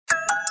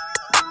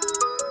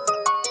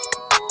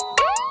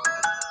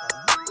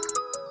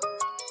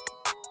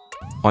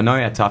I know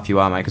how tough you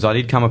are, mate, because I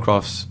did come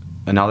across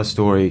another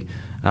story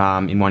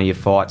in one of your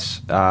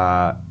fights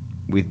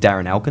with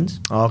Darren Elkins.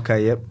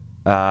 Okay, yep.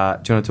 Do you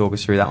want to talk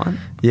us through that one?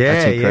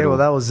 Yeah. Well,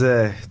 that was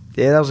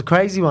a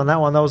crazy one. That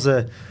was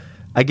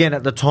again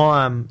at the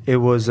time it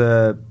was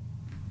I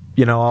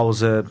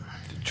was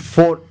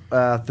fought.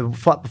 The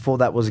fight before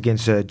that was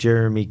against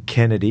Jeremy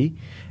Kennedy,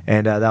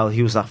 and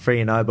he was like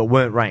 3-0, but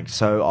weren't ranked.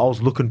 So I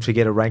was looking to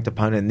get a ranked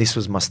opponent, and this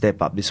was my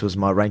step up. This was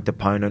my ranked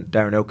opponent.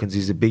 Darren Elkins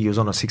is he was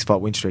on a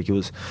 6-fight win streak. He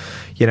was,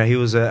 he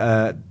was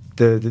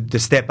the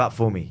step up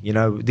for me.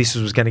 This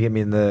was going to get me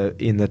in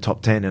the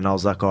top 10, and I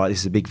was like, all right, this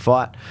is a big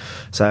fight.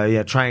 So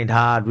yeah, trained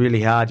hard,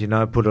 really hard.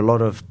 Put a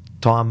lot of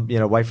time,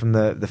 away from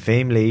the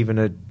family,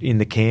 even in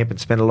the camp,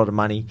 and spent a lot of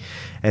money.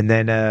 And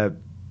then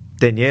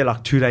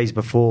like 2 days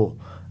before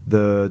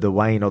the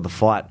weigh-in or the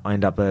fight, I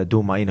end up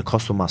doing my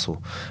intercostal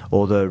muscle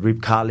or the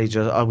rib cartilage.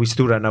 We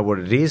still don't know what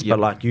it is, but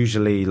like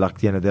usually, like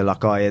they're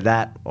like, oh yeah,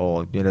 that,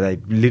 or they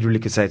literally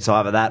could say it's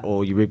either that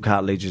or your rib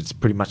cartilage. It's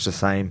pretty much the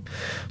same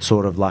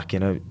sort of like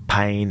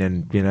pain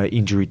and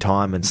injury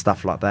time and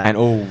stuff like that. And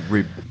all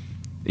rib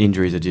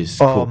injuries are just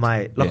cooked.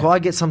 Mate,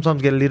 I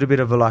sometimes get a little bit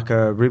of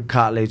a rib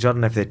cartilage. I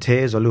don't know if they're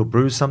tears or a little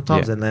bruise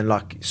sometimes, and then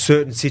like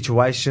certain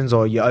situations,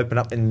 or you open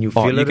up and you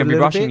feel it a little bit. You can be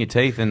brushing your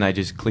teeth and they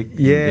just click.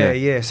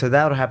 Yeah. So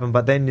that'll happen.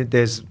 But then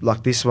there's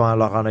like this one.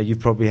 Like I know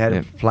you've probably had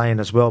it playing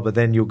as well. But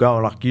then you'll go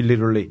and like you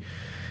literally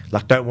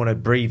like don't want to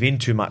breathe in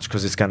too much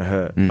because it's going to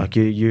hurt. Like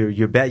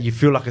you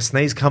feel like a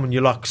sneeze coming, you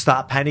like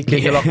start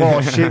panicking. You're like, oh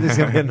shit, this is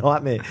going to be a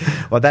nightmare.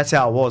 Well, that's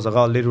how it was. Like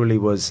I literally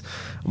was,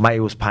 mate, it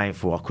was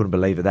painful. I couldn't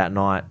believe it that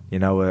night.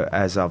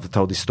 As I've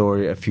told this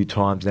story a few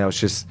times now, it's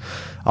just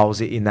I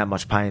was in that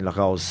much pain. Like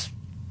I was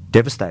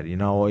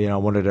devastated. I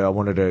wanted to.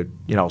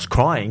 I was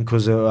crying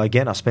because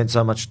again, I spent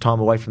so much time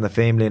away from the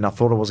family, and I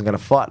thought I wasn't going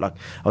to fight. Like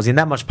I was in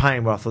that much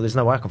pain where I thought there's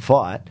no way I can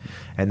fight,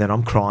 and then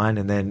I'm crying,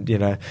 and then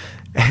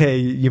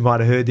you might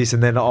have heard this,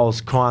 and then I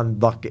was crying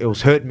like it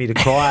was hurting me to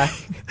cry,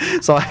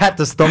 so I had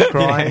to stop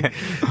crying.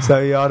 So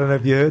I don't know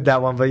if you heard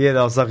that one, but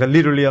I was like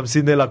literally I'm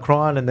sitting there like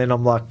crying, and then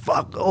I'm like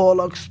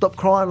stop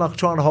crying, like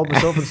trying to hold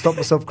myself and stop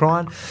myself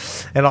crying,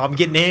 and like, I'm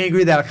getting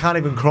angry that I can't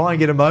even cry and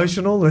get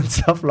emotional and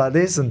stuff like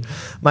this. And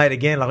mate,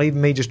 again, like even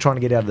me just trying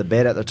to get out of the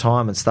bed at the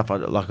time and stuff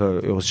like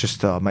it was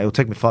just mate, it'll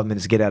take me 5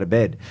 minutes to get out of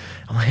bed.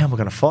 I'm like, how am I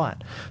going to fight?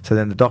 So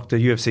then the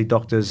UFC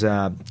doctors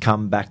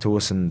come back to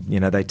us, and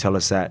they tell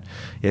us that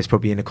it's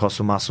probably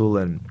intercostal muscle,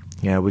 and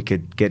we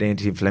could get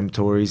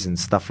anti-inflammatories and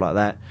stuff like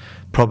that.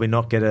 Probably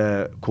not get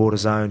a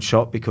cortisone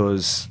shot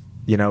because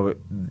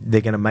they're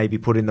going to maybe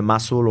put in the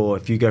muscle, or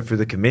if you go through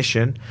the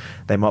commission,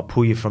 they might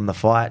pull you from the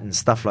fight and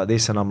stuff like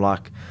this. And I'm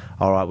like,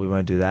 all right, we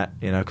won't do that,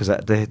 because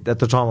at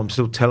the time I'm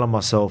still telling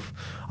myself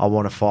I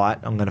want to fight,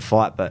 I'm going to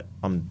fight, but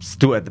I'm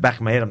still at the back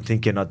of my head I'm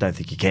thinking I don't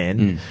think you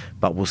can,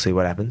 but we'll see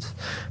what happens.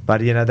 But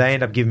they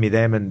end up giving me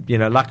them, and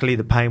luckily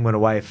the pain went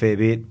away a fair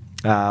bit.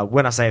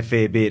 When I say a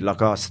fair bit,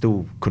 like I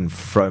still couldn't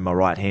throw my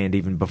right hand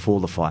even before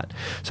the fight.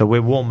 So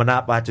we're warming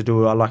up. I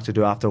like to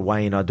do after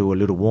weigh-in, I do a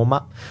little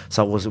warm-up.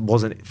 So I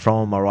wasn't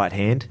throwing my right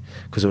hand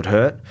because it would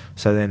hurt.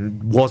 So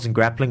then wasn't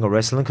grappling or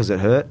wrestling because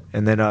it hurt.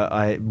 And then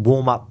I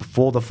warm up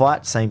before the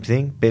fight, same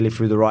thing, barely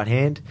threw the right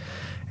hand.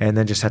 And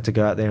then just had to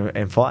go out there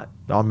and fight.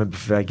 I remember,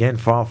 again,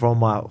 from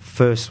my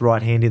first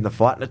right hand in the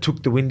fight, and it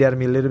took the wind out of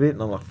me a little bit,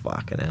 and I'm like,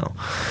 fucking hell,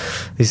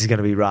 this is going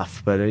to be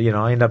rough. But, I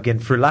ended up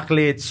getting through.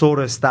 Luckily, it sort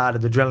of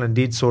started, the adrenaline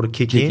did sort of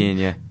kick in.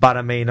 Yeah. But,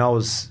 I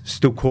was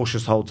still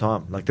cautious the whole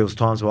time. Like, there was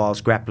times where I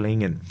was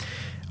grappling and,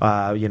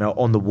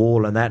 on the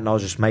wall and that, and I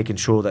was just making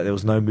sure that there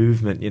was no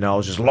movement. I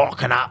was just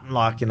locking up and,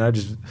 like,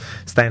 just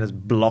staying as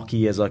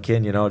blocky as I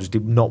can. I just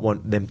did not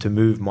want them to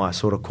move my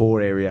sort of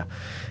core area.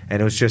 And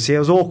it was just, it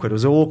was awkward. It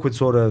was an awkward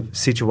sort of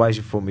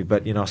situation for me,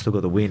 but, I still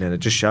got the win, and it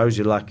just shows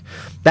you, like,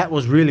 that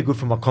was really good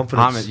for my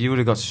confidence. You would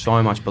have got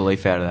so much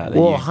belief out of that.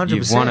 Well, 100%.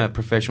 You've won a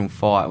professional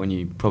fight when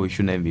you probably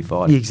shouldn't even be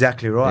fighting.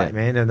 Exactly right,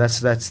 man, and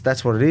that's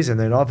what it is. And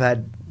then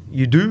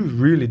you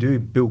really do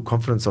build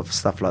confidence off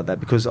stuff like that,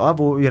 because a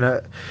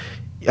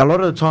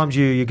lot of the times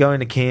you go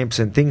into camps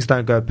and things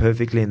don't go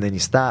perfectly, and then you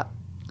start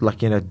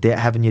like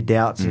having your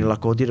doubts, and you're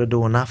like, oh, did I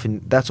do enough?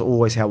 And that's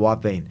always how I've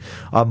been.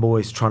 I'm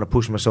always trying to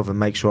push myself and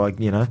make sure and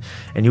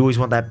you always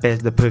want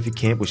the perfect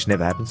camp, which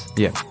never happens.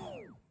 Yeah.